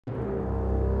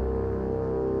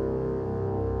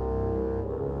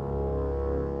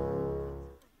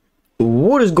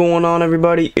What is going on,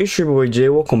 everybody? It's your boy Jay.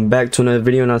 Welcome back to another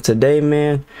video. Now today,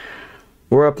 man,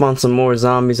 we're up on some more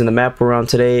zombies, and the map we're on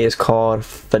today is called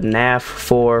Fnaf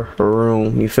 4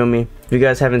 Room. You feel me? If you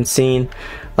guys haven't seen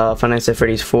Five Nights at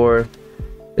Freddy's 4,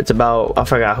 it's about, I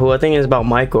forgot who, I think it's about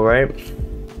Michael, right?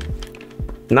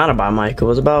 Not about Michael, it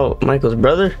was about Michael's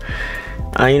brother.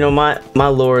 You know, my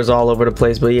lore is all over the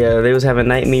place, but yeah, they was having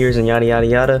nightmares and yada yada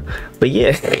yada. But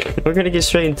yeah, we're gonna get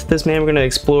straight into this, man. We're gonna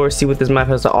explore, see what this map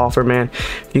has to offer, man.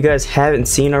 If you guys haven't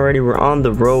seen already, we're on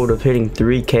the road of hitting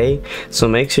 3K, so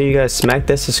make sure you guys smack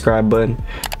that subscribe button.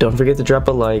 Don't forget to drop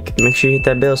a like. Make sure you hit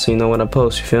that bell so you know when I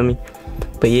post, you feel me?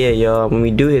 But yeah, y'all, when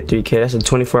we do hit 3K, that's a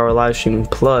 24-hour live stream.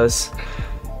 Plus,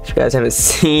 if you guys haven't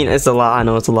seen, it's a lot, I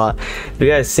know it's a lot. If you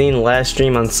guys seen the last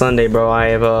stream on Sunday, bro, I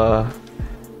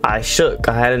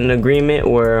had an agreement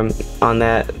where on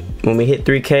that, when we hit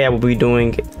 3K, I will be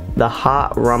doing the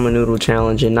hot ramen noodle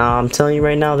challenge. And now I'm telling you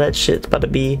right now, that shit's about to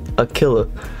be a killer.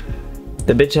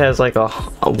 The bitch has like a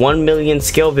 1 million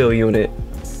Scaleville unit.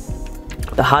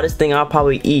 The hottest thing I'll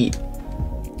probably eat,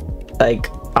 like,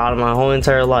 out of my whole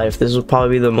entire life. This will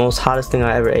probably be the most hottest thing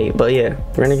I ever ate. But yeah,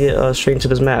 we're gonna get straight into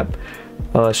this map.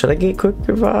 Should I get quick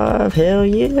revive? Hell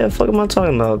yeah, fuck am I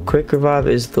talking about? Quick revive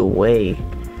is the way.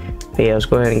 Yeah, let's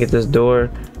go ahead and get this door.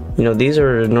 You know, these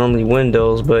are normally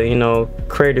windows, but you know,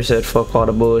 Crater said fuck all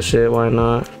the bullshit, why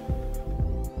not?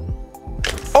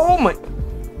 Oh my,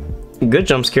 good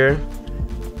jump scare.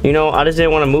 You know, I just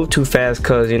didn't want to move too fast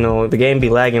because, you know, the game be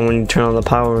lagging when you turn on the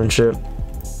power and shit.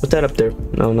 What's that up there?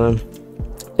 No,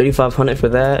 3,500 for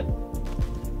that.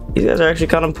 These guys are actually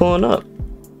kind of pulling up.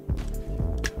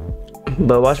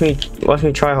 But watch me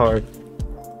try hard.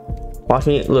 Watch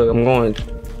me, look, I'm going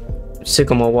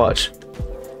Sycamore watch.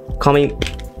 Call me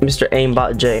Mr.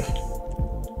 Aimbot J.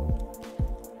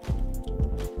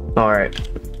 Alright.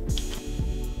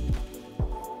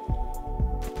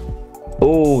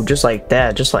 Oh, just like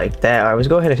that, just like that. Alright, let's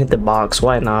go ahead and hit the box.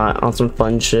 Why not? On some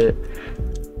fun shit.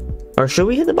 Or should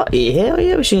we hit the box? Yeah, hell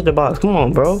yeah, we should hit the box. Come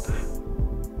on, bro.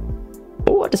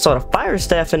 Oh, I just saw the fire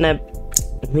staff in that.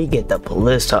 Let me get the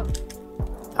ballista.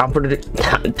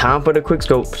 Time for the quick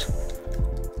scopes.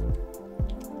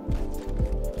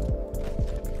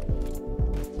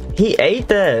 He ate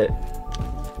that.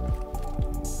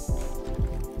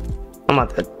 I'm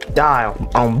about to die.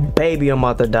 Baby, I'm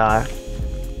about to die.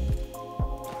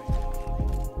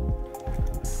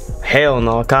 Hell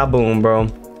no, kaboom, bro.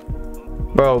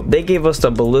 Bro, they gave us the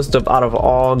ballista out of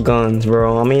all guns,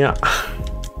 bro. I mean,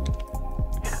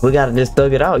 we gotta just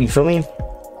thug it out, you feel me?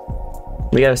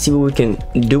 We gotta see what we can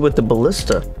do with the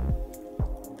ballista.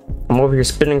 I'm over here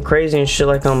spinning crazy and shit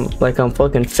like I'm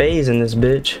fucking phasing this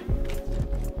bitch.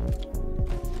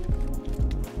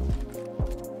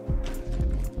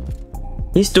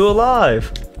 He's still alive.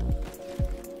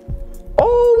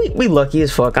 Oh, we lucky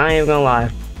as fuck. I ain't gonna lie.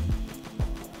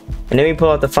 And then we pull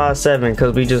out the 5.7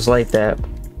 because we just like that.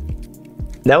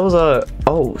 That was a,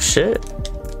 oh shit.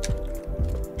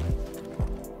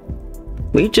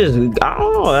 We just, I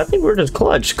don't know. I think we're just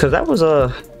clutch because that was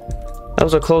a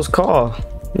close call.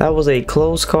 That was a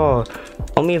close call.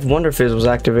 Only if Wonder Fizz was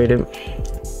activated.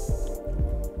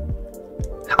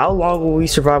 How long will we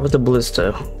survive with the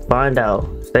ballista? Find out.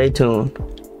 Stay tuned.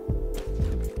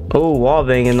 Oh, wall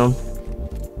banging them.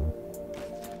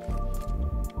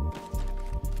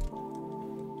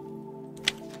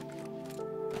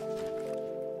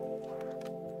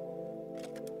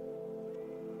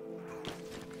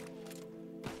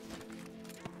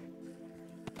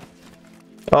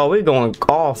 Oh, we're going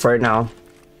off right now.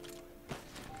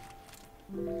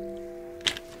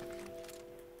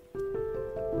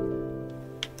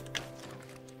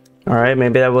 Alright,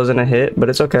 maybe that wasn't a hit, but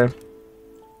it's okay.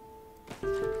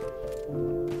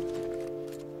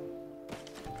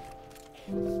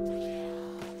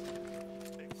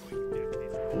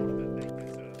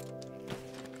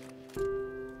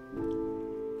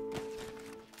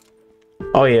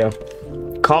 Oh yeah.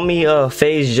 Call me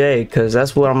Phase J, cause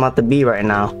that's where I'm about to be right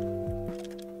now.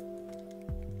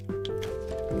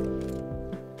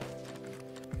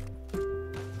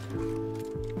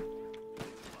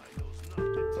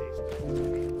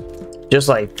 Just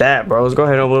like that, bro. Let's go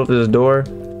ahead and open up this door.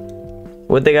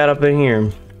 What they got up in here?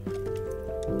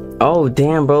 Oh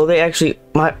damn, bro. They actually,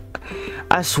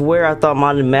 I swear I thought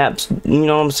modded maps, you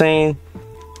know what I'm saying?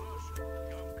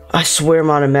 I swear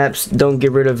modded maps don't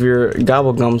get rid of your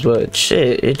gobble gums, but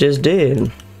shit, it just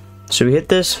did. Should we hit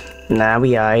this? Nah,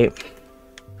 we aight.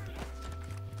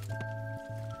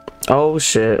 Oh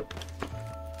shit.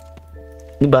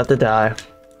 We about to die.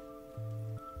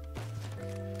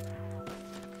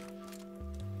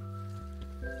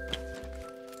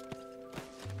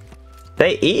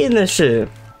 They eating this shit.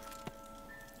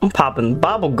 I'm popping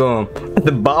bubble gum.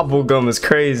 The bubble gum is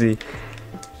crazy.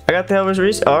 I got the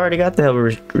helpers. I already got the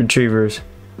helper retrievers.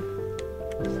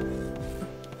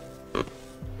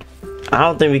 I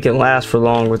don't think we can last for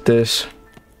long with this.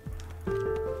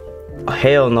 Oh,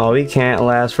 hell no, we can't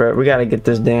last forever. We gotta get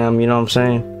this damn, you know what I'm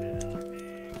saying?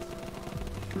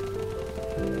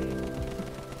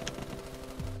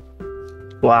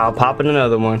 Wow, popping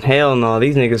another one. Hell no,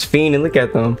 these niggas fiending. Look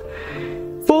at them.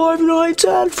 Five Nights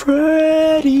at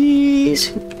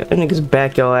Freddy's. That niggas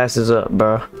back your asses up,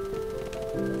 bro.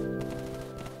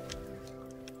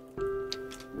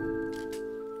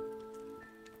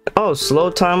 Oh,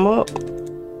 slow time up.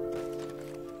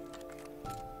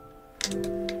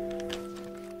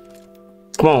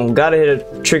 Come on, gotta hit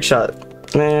a trick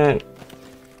shot, man.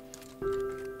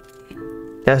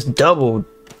 That's double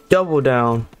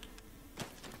down.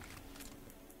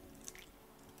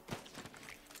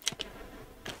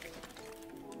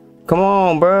 Come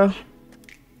on, bro.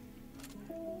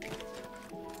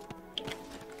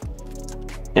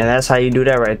 And that's how you do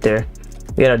that right there.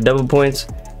 We got a double points.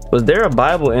 Was there a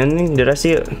Bible ending? Did I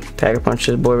see it? Pack punch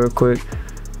this boy real quick.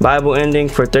 Bible ending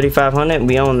for 3,500.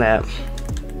 We own that.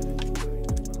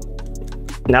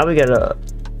 Now we got a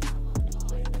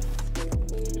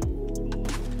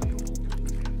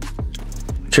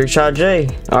trick shot J.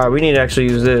 All right, we need to actually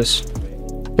use this.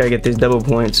 Gotta get these double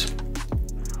points.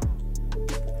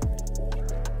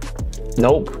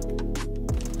 Nope.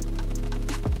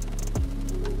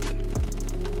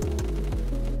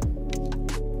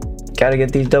 Gotta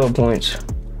get these double points.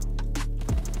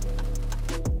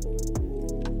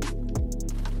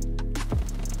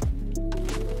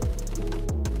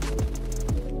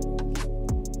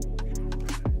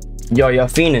 Yo, y'all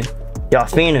fiending. Y'all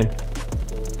fiending.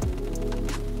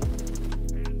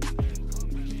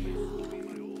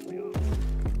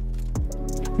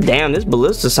 Damn, this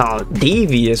ballista sounds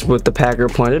devious with the Packer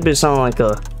point. This bitch sound like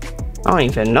a, I don't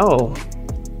even know.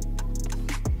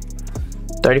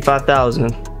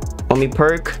 35,000. On me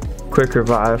perk, quick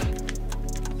revive.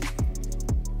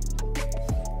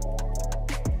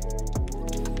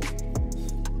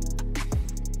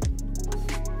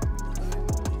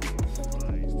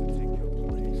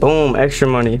 Boom, extra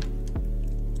money.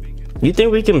 You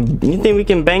think we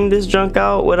can bang this junk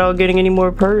out without getting any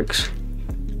more perks?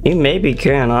 You maybe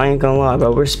can, I ain't gonna lie,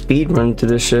 but we're speed running through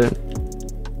this shit.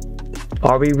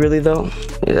 Are we really though?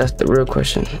 Yeah, that's the real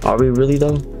question. Are we really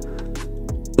though?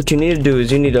 What you need to do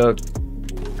is you need to,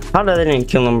 how did that didn't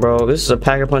kill him, bro? This is a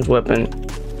pack a punch weapon.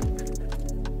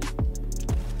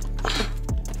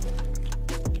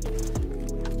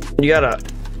 You gotta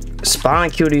spawn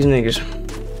and kill these niggas.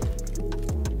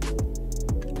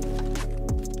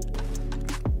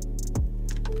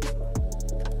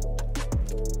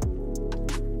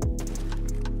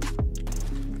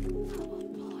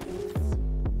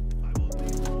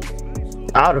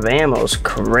 Out of ammo is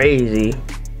crazy,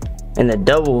 and the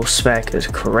double spec is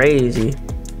crazy.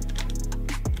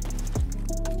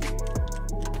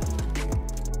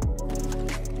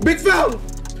 Big fella,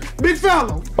 big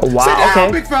fella. Oh wow, sit down,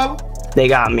 okay. Big fella. They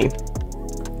got me.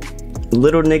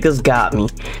 Little niggas got me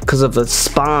because of the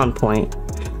spawn point.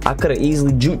 I could have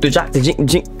easily juked the jock the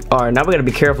jink. All right, now we gotta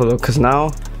be careful though, cause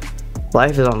now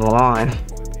life is on the line.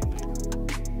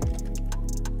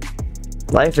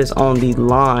 Life is on the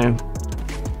line.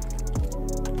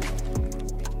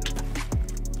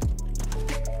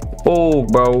 Oh,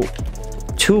 bro,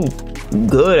 too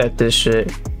good at this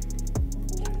shit.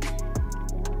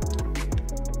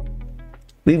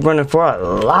 We running for our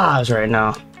lives right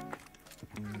now.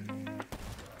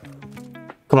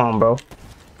 Come on, bro.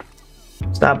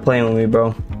 Stop playing with me,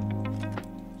 bro.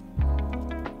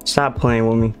 Stop playing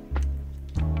with me.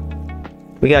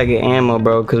 We gotta get ammo,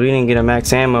 bro, because we didn't get a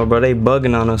max ammo, bro. They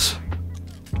bugging on us.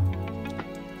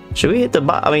 Should we hit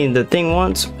the thing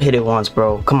once? Hit it once,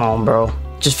 bro. Come on, bro.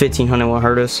 Just 1,500 won't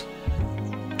hurt us.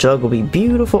 Jug will be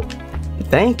beautiful.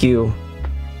 Thank you.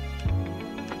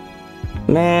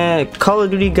 Man, Call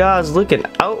of Duty God's looking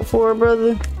out for it,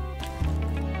 brother.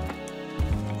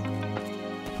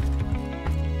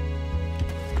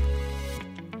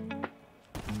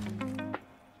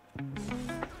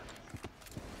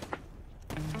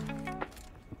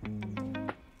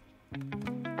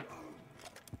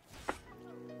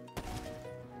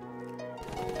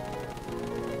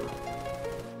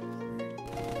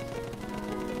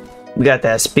 We got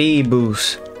that speed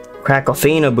boost,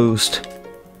 Crackofina boost.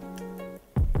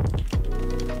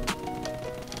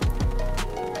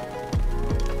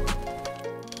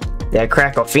 That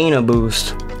Crackofina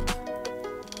boost.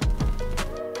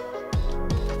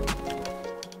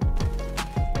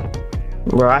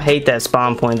 Bro, I hate that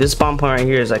spawn point. This spawn point right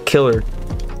here is a killer.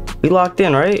 We locked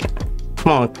in, right?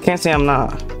 Come on, can't say I'm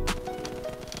not.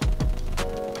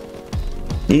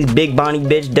 These big Bonnie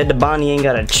bitch, Dead to Bonnie ain't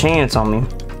got a chance on me.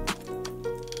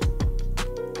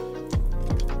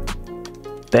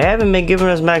 They haven't been giving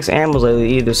us max ammo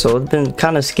lately either, so it's been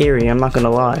kind of scary, I'm not gonna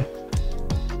lie.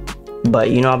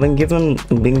 But you know, I've been giving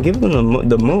them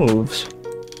the moves.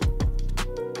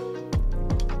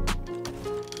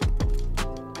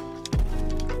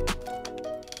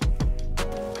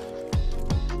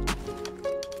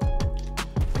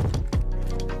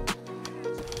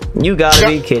 You gotta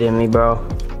be kidding me, bro.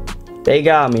 They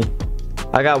got me.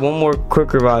 I got one more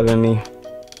quick revive in me.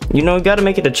 You know, you gotta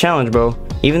make it a challenge, bro.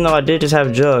 Even though I did just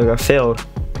have Jug, I failed.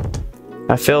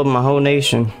 I failed my whole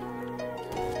nation.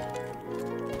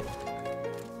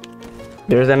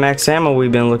 There's that max ammo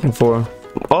we've been looking for.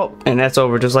 Oh, and that's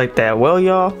over just like that. Well,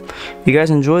 y'all, if you guys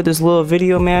enjoyed this little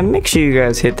video, man, make sure you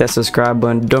guys hit that subscribe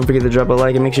button. Don't forget to drop a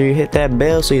like and make sure you hit that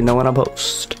bell so you know when I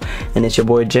post. And it's your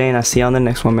boy Jay, and I'll see you on the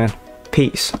next one, man.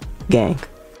 Peace, gang.